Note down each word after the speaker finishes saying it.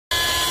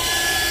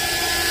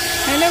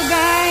Hello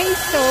guys!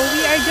 So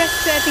we are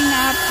just setting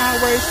up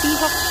our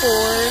Seahawk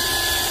 4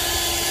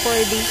 for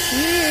this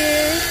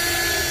year.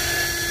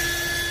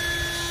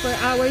 For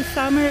our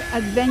summer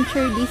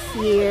adventure this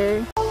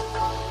year.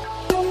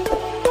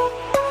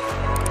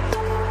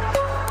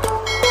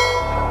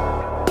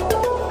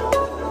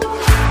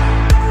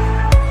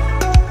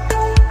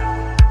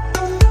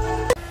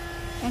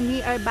 And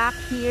we are back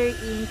here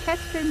in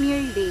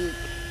Chestermere Lake.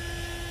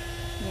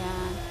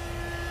 Yeah.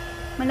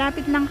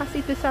 Malapit lang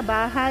kasi ito sa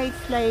bahay.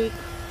 It's like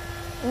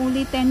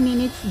only 10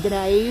 minutes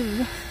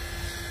drive.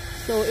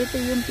 So, ito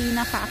yung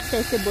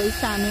pinaka-accessible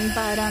sa amin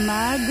para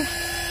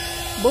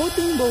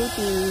mag-boating.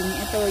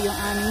 Ito yung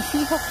aming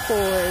Seahawk 4.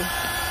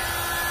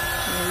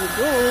 There you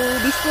go.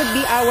 This would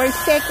be our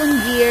second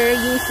year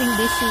using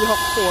this Seahawk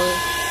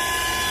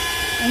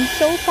 4. And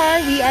so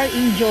far, we are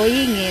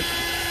enjoying it.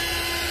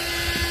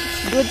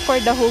 It's good for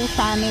the whole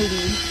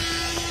family.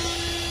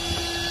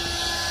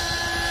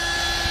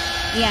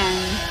 Yan.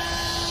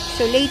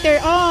 So later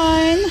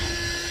on,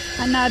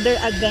 another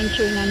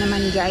adventure na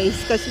naman guys,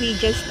 because we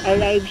just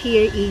arrived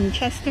here in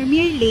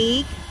Chestermere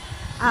Lake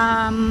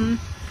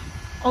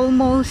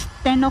almost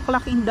 10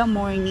 o'clock in the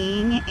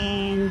morning,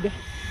 and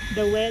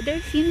the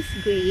weather seems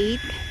great.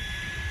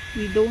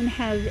 We don't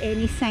have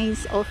any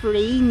signs of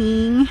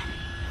raining.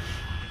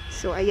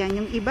 So ayan,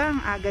 yung iba ang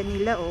aga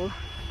nila, oh,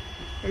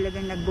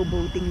 talagang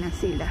nagbo-boating na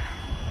sila.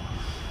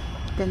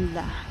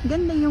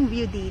 Ganda yung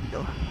view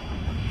dito.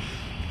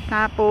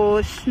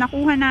 Tapos,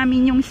 nakuha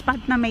namin yung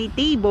spot na may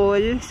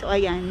table. So,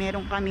 ayan,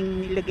 meron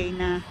kaming nilagay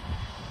na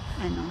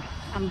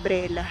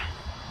umbrella.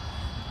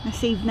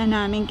 Na-save na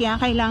namin.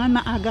 Kaya kailangan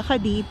maaga ka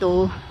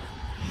dito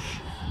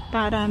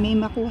para may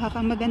makuha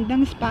kang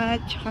magandang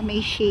spot, tsaka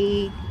may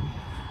shade.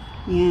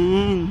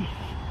 Yan.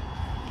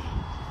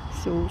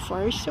 So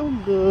far, so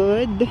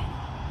good.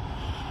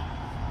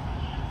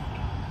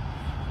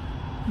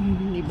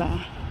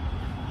 Diba?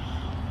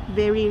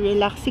 Very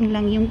relaxing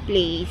lang yung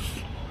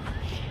place.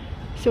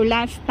 So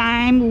last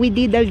time we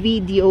did a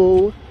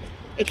video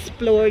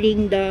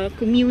exploring the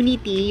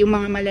community, yung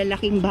mga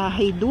malalaking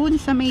bahay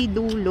dun sa may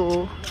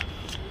dulo.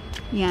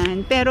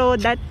 Yan. Pero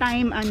that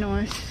time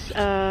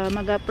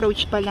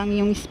mag-approach pa lang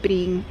yung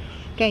spring.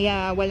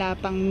 Kaya wala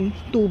pang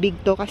tubig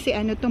to. Kasi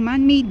to,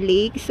 man-made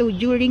lake. So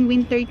during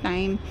winter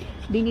time,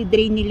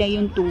 dinidrain nila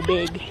yung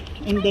tubig.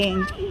 And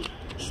then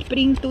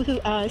spring to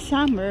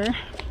summer,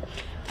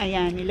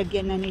 ayan,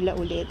 nilagyan na nila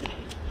ulit.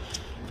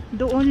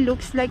 Doon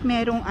looks like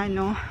merong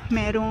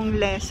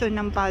lesson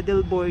ng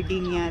paddle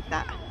boarding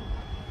yata.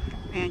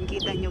 Ayan,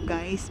 kita nyo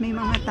guys, may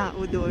mga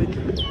tao doon.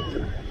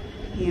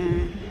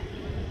 Ayan.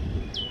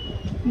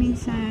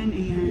 Minsan,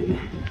 ayan,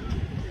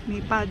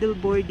 may paddle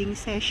boarding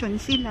session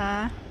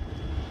sila.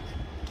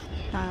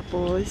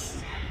 Tapos,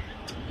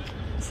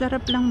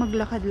 sarap lang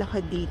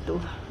maglakad-lakad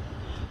dito.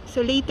 So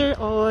later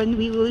on,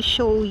 we will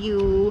show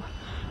you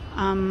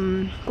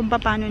kung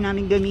paano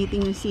namin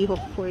gamitin yung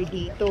Seahawk 4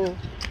 dito.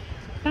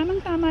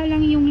 Tamang-tama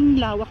lang yung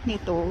lawak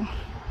nito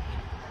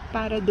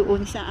para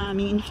doon sa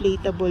aming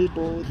inflatable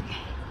boat.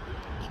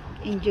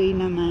 Enjoy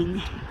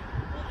naman.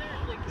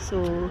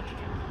 So,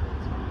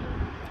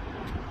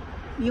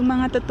 yung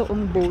mga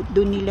totoong boat,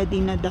 doon nila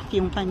dinadak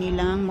yung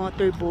kanilang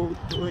motorboat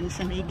doon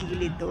sa may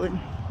gilid doon.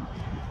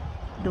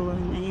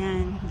 Doon,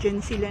 ayan.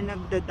 Diyan sila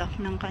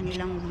nagdadak ng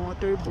kanilang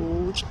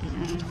motorboat.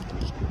 Ayan.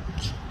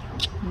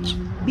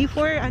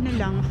 Before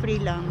lang, free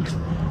lang.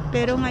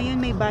 Pero ngayon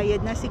may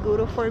bayad na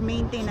siguro for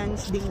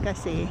maintenance din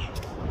kasi.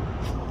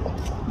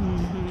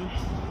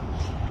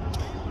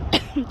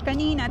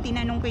 Kanina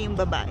tinanong ko yung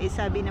babae,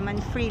 sabi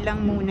naman free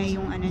lang muna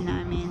yung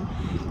namin,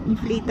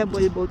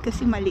 inflatable boat,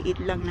 kasi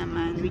maliit lang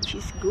naman, which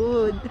is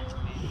good.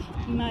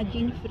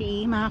 Imagine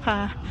free,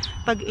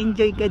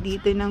 makakapag-enjoy ka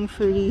dito ng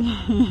free.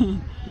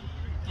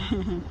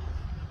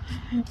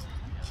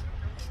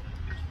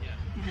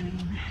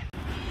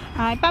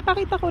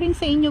 Ipapakita ko rin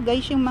sa inyo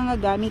guys yung mga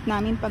gamit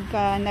namin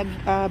pagka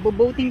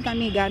nag-boating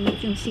kami gamit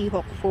yung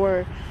Seahawk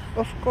 4.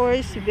 Of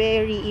course,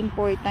 very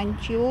important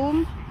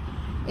yung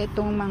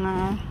itong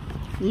mga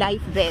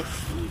life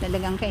vest.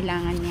 Talagang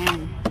kailangan yan.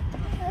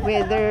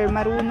 Whether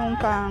marunong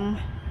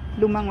kang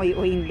lumangoy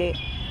o hindi.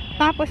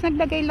 Tapos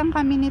naglagay lang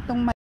kami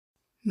nitong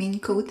main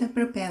coat na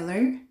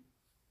propeller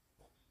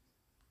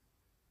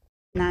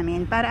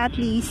namin para at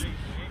least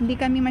hindi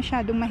kami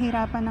masyadong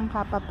mahirapan ng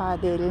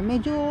kapapaddle.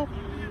 Medyo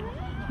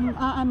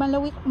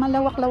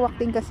malawak-lawak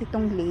din kasi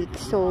itong lake,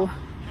 so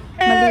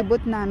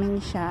malibot namin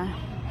siya.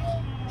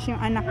 Yung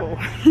anak ko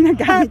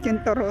nagamit yung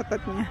torotot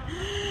niya.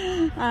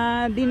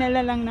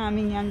 Dinala lang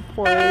namin yan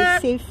for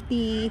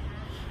safety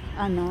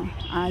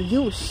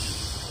use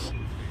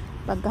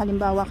pag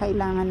halimbawa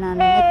kailangan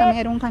namin. Ito,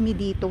 meron kami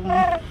ditong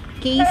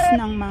case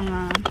ng mga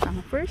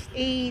first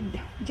aid,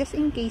 just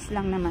in case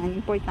lang naman.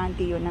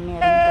 Importante yun na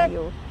meron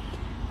kayo.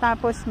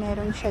 Tapos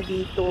meron siya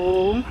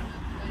ditong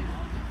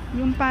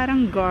yung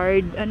parang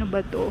guard, ano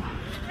ba to?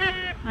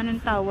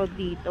 Anong tawag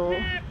dito?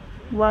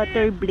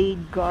 Water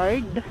blade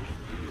guard.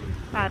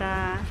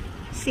 Para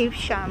safe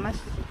siya, mas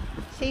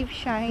safe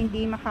siya,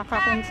 hindi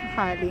makakakung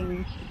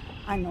sakaling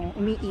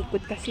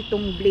umiikot kasi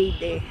tong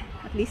blade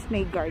at At least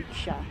may guard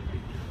siya.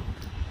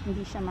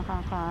 Hindi siya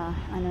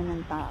makaka-ano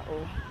ng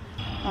tao.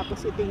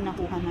 Tapos ito yung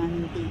nakuha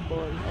namin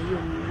table.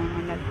 Ayun, yung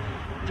mga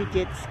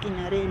nag-jet ski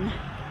na rin.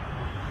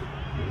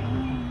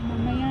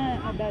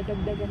 Mamaya,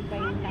 dadagdagan pa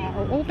yung tao.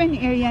 Open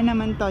area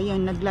naman to.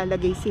 Yun,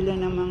 naglalagay sila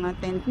ng mga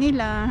tent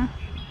nila.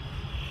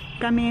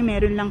 Kami,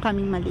 meron lang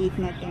kaming maliit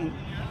na tent.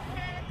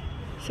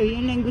 So,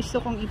 yun lang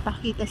gusto kong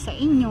ipakita sa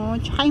inyo.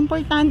 Tsaka,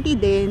 importante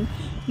din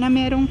na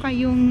meron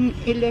kayong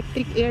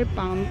electric air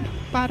pump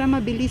para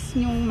mabilis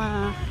nyong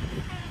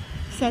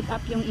ma-set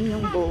up yung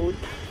inyong boat.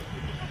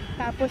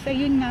 Tapos,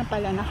 ayun nga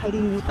pala,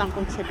 nakalimutan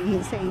kong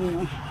sabihin sa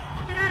inyo.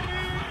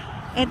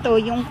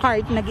 Ito, yung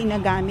cart na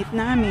ginagamit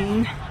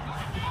namin.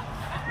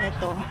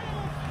 Ito.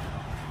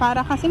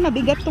 Para kasi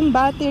mabigat tong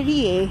battery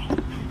eh.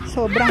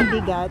 Sobrang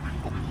bigat.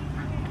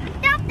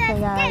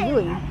 Kaya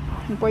yun.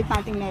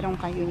 Importante meron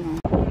kayo niyan.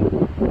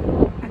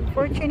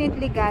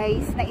 Unfortunately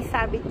guys,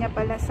 naisabit niya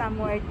pala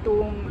somewhere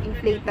tong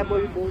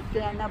inflatable boat.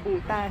 Kaya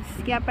nabutas.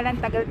 Kaya pala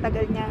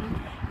tagal-tagal niyang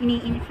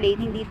ini-inflate,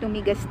 hindi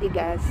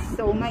tumigas-tigas.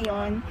 So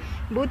ngayon,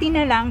 buti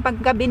na lang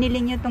pagka binili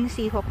niyo tong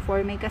Seahawk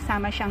 4, may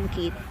kasama siyang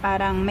kit.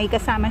 Parang may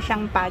kasama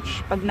siyang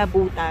patch pag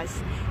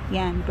nabutas.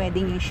 Yan, pwede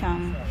niyo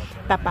siyang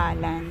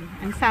tapalan.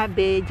 Ang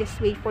sabi, just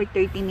wait for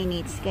 30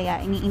 minutes. Kaya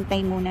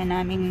iniintay muna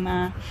namin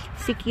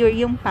ma-secure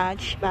yung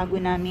patch bago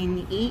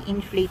namin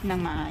i-inflate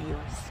ng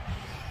maayos.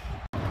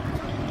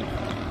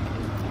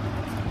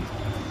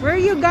 Where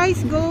are you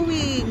guys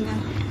going?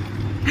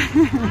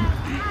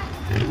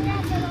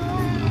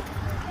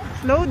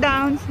 Slow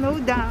down,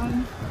 slow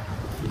down.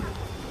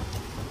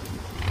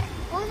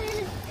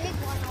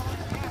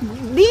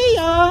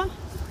 Dio,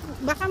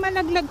 baka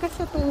malaglag ka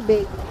sa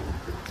tubig.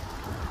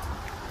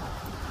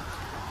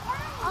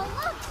 Oh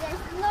look,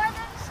 there's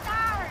Northern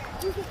Star.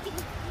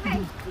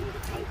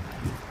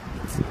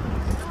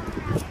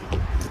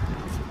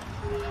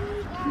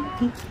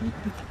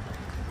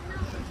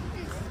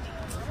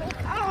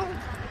 Oh.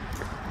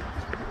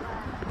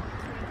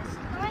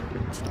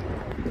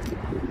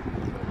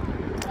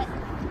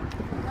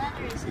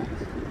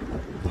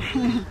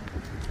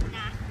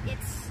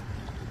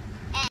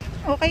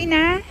 Okay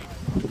na?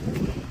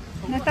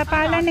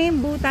 Natapalan na yung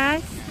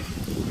butas?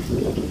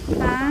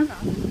 Ha?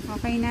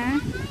 Okay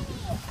na?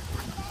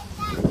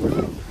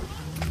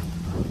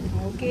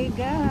 Okay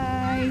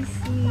guys,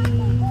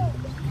 see.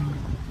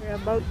 We're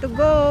about to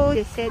go.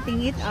 Just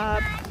setting it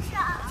up.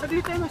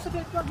 Saglit tayo,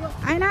 saglit.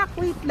 Anak,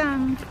 wait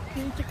lang.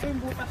 I-check ko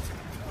yung butas.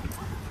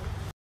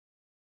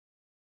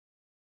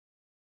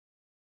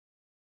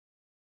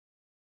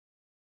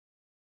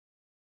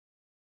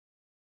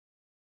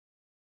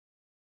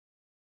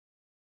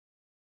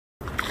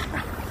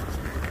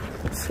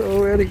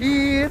 So we're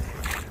here.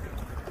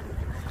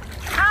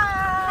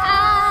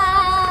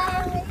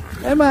 Hi.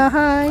 Emma,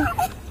 hi.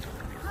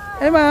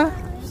 Emma.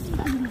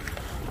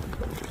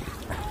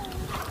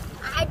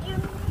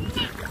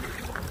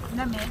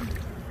 Namin.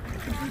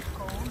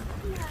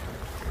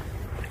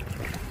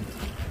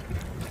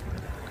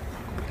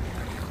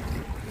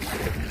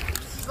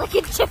 Look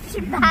at Chips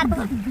and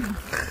Battle.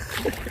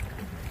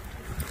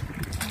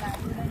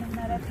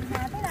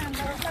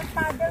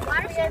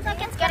 Water seems like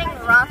it's getting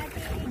rough.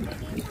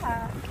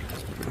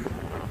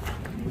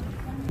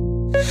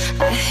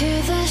 I hear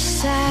the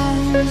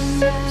sounds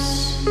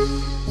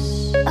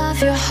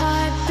of your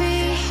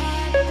heartbeat.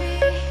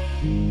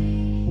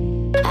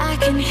 I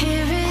can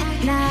hear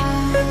it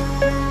now.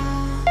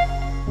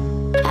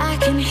 I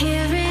can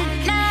hear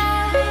it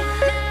now.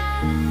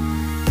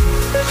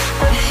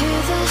 I hear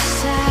the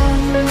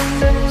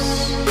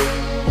sounds.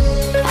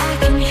 I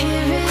can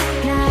hear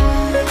it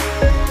now.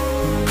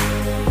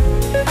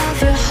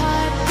 Of your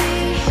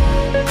heartbeat.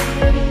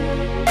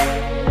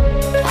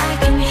 I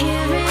can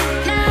hear it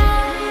now.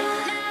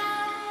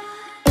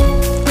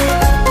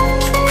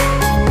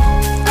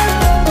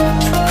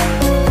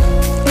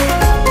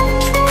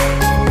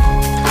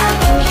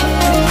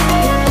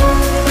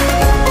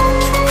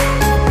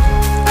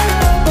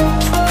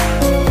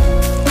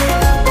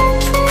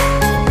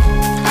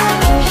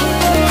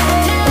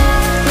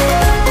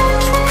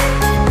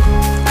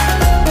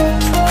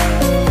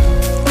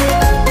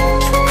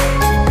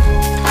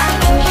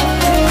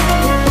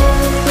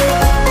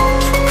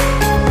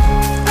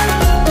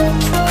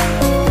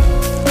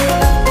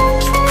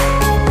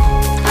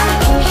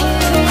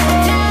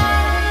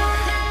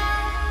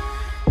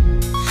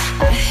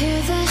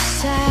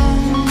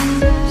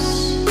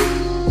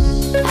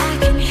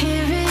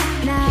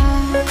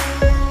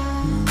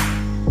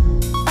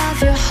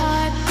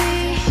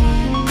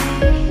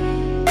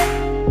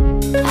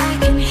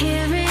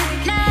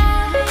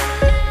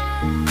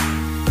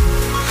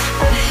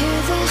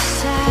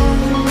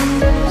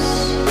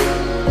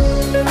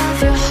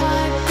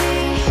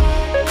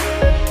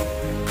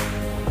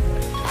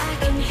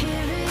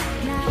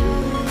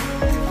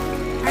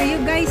 Are you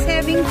guys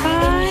having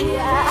fun?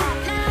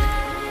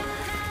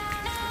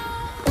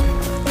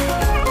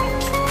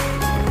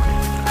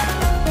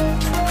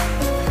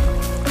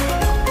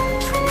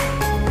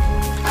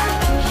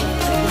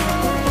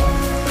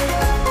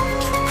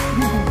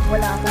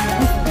 Wala akong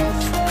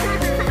license.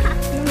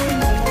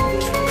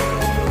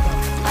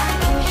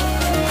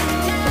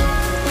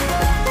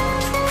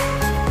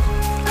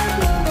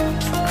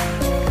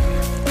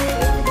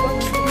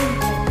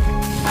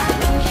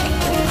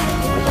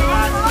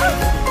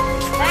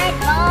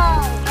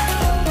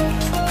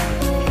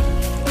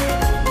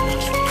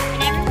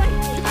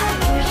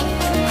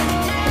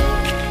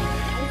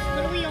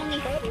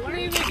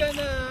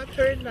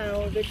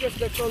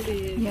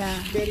 actually Yeah.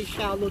 very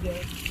shallow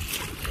there.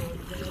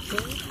 So,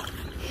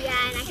 Yeah,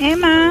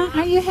 and Emma,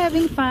 are you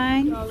having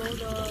fun?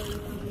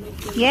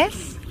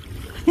 Yes?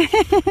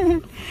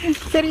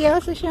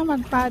 Seryoso siya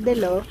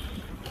mag-paddle, oh.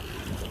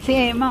 Si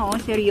Emma, oh,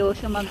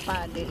 seryoso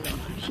mag-paddle, oh.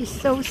 She's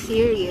so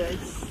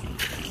serious.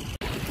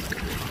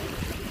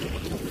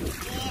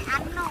 I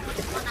don't know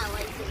which one I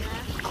like to know.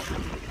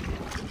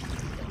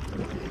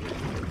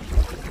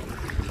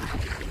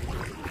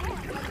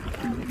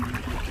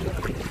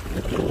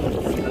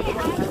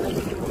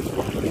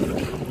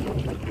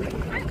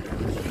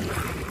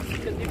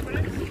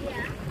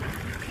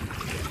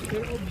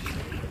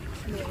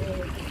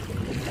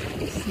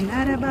 It's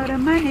not about the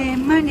money,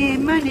 money,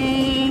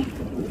 money.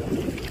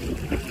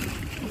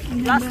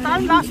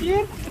 last year,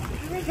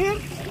 you were here?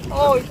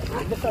 Oh,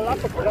 there's a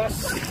lot of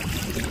grass.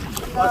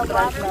 But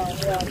right now,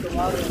 yeah, the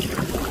water.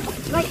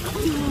 Like,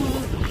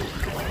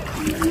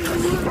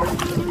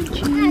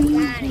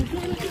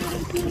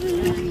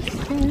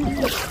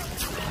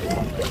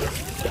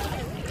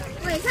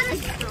 wait, is that a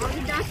dog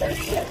doctor?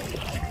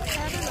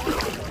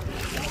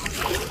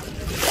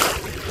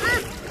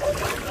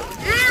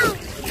 Ow!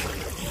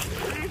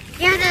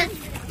 Yeah,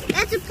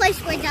 that's a place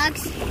where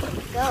dogs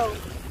go.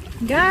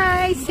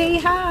 Guys, say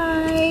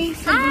hi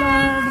sa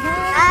vlog.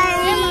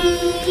 Hi!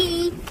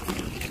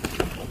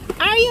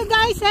 Are you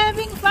guys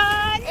having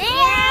fun?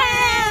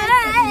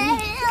 Yeah!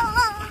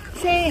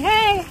 Say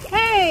hey,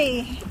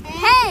 hey.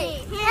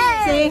 Hey!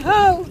 Hey! Say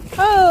ho,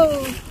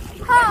 ho.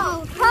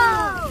 Ho!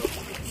 Ho!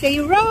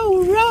 Say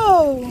row,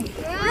 row.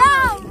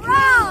 Row!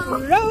 Row!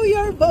 Row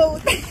your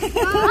boat.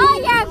 Row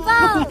your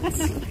boat!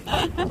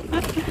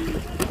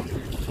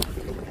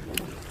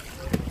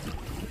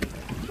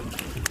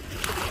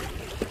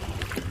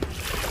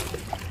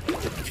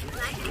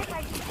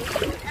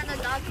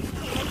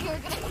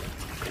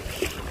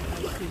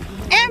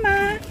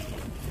 Emma,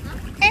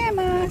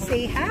 Emma,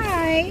 say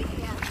hi.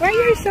 Why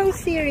you're so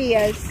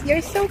serious?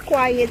 You're so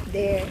quiet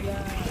there.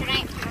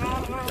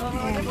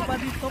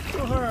 Everybody talk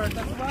to her.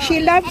 That's why.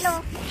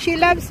 She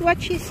loves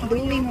what she's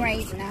doing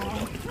right now.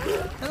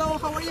 Hello,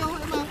 how are you,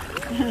 Emma?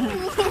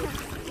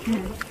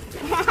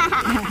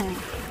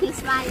 He's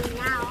smiling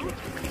now.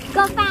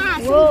 Go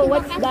fast! Whoa,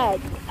 what's that?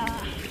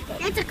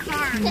 That's a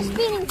car. The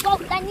speeding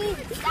boat that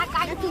needs that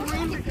guy to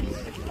land.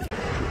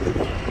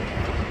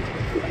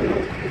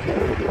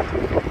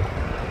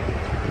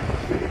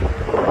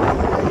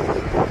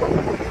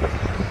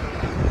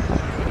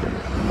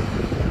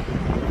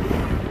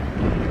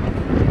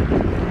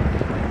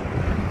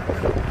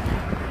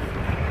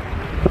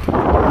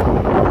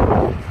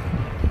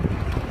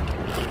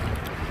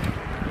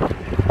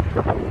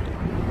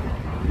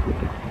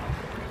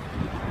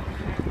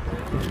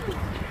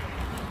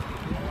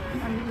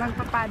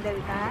 Magpapaddle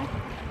ka?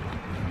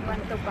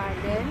 Want to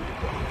paddle?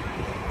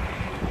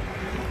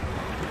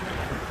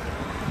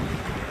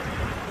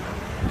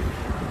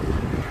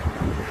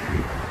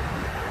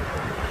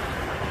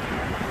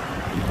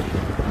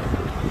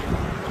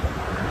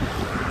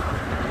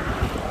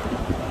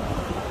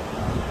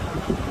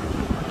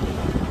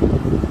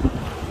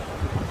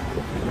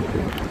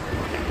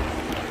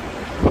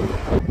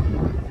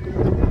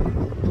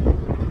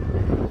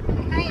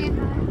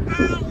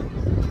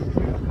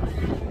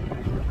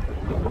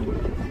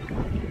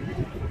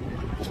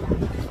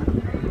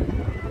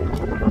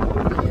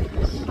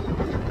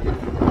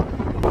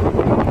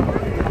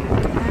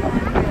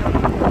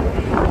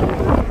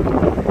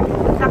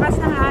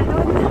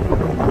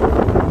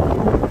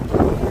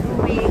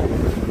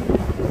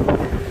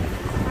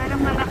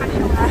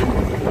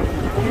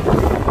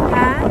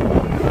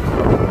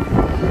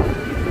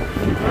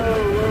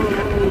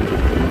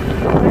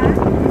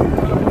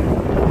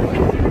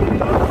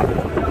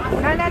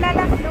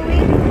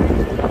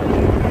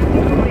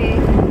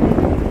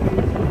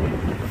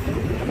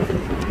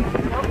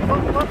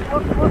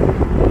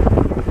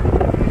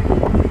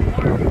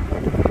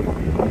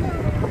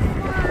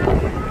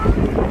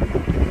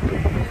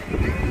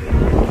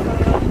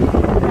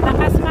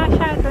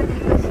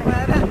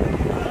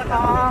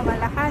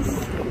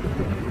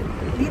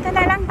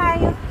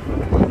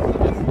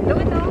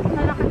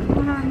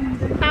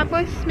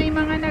 May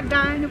mga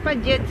nag-ano pa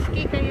jet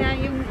ski kaya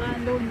yung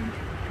alon.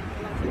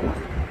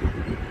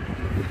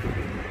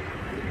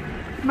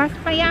 Mas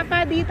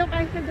payapa dito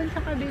kaysa dun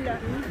sa kabila.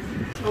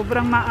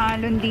 Sobrang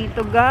maalon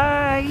dito,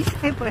 guys.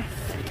 Ay pues.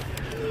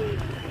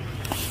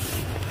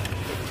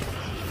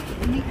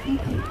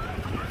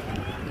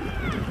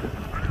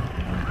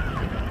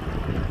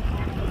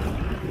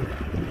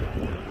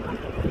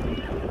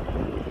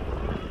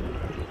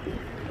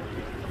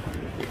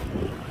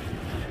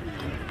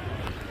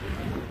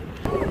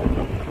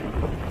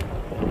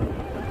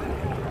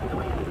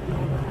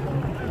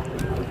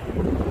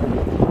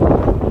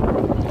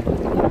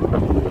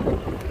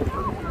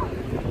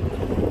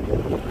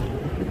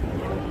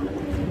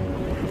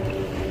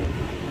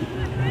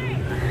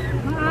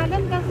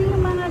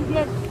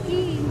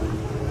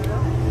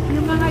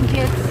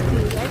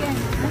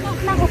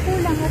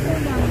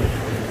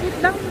 Sit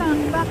down lang,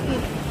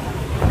 bakit?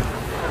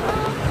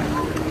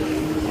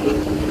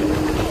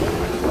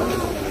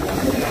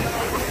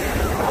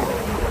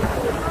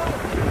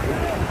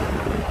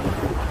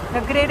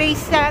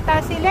 Nagre-race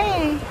yata sila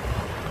eh.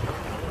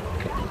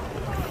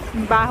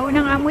 Ang baho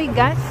ng amoy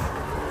gas.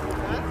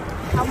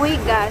 Amoy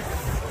gas.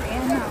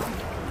 Ayan o.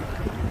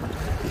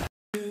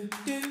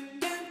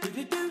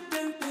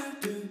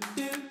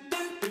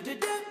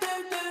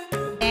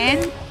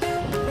 And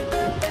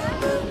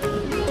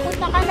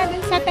punta ka na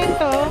dun sa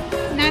tento.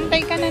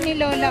 Nantay ka na ni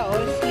Lola o.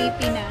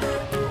 Sleepy na.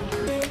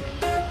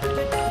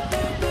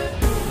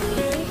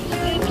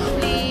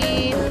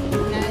 Sleep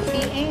na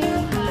si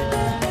Emma.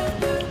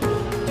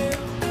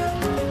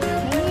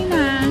 Dali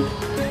na.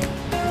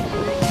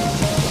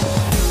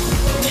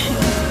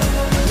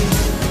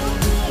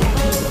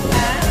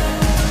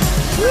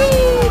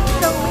 Whee!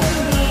 So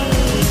windy.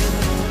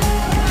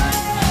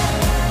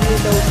 You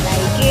don't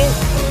like it?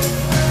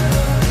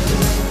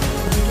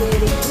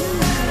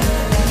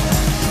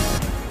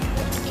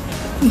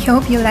 We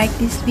hope you like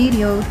this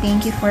video.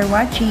 Thank you for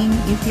watching.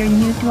 If you're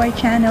new to our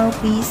channel,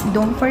 please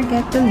don't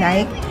forget to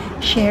like,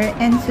 share,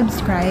 and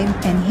subscribe,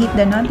 and hit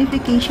the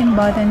notification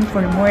button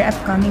for more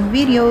upcoming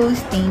videos.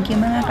 Thank you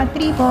mga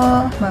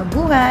katripo.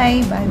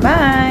 Mabuhay!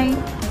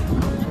 Bye-bye!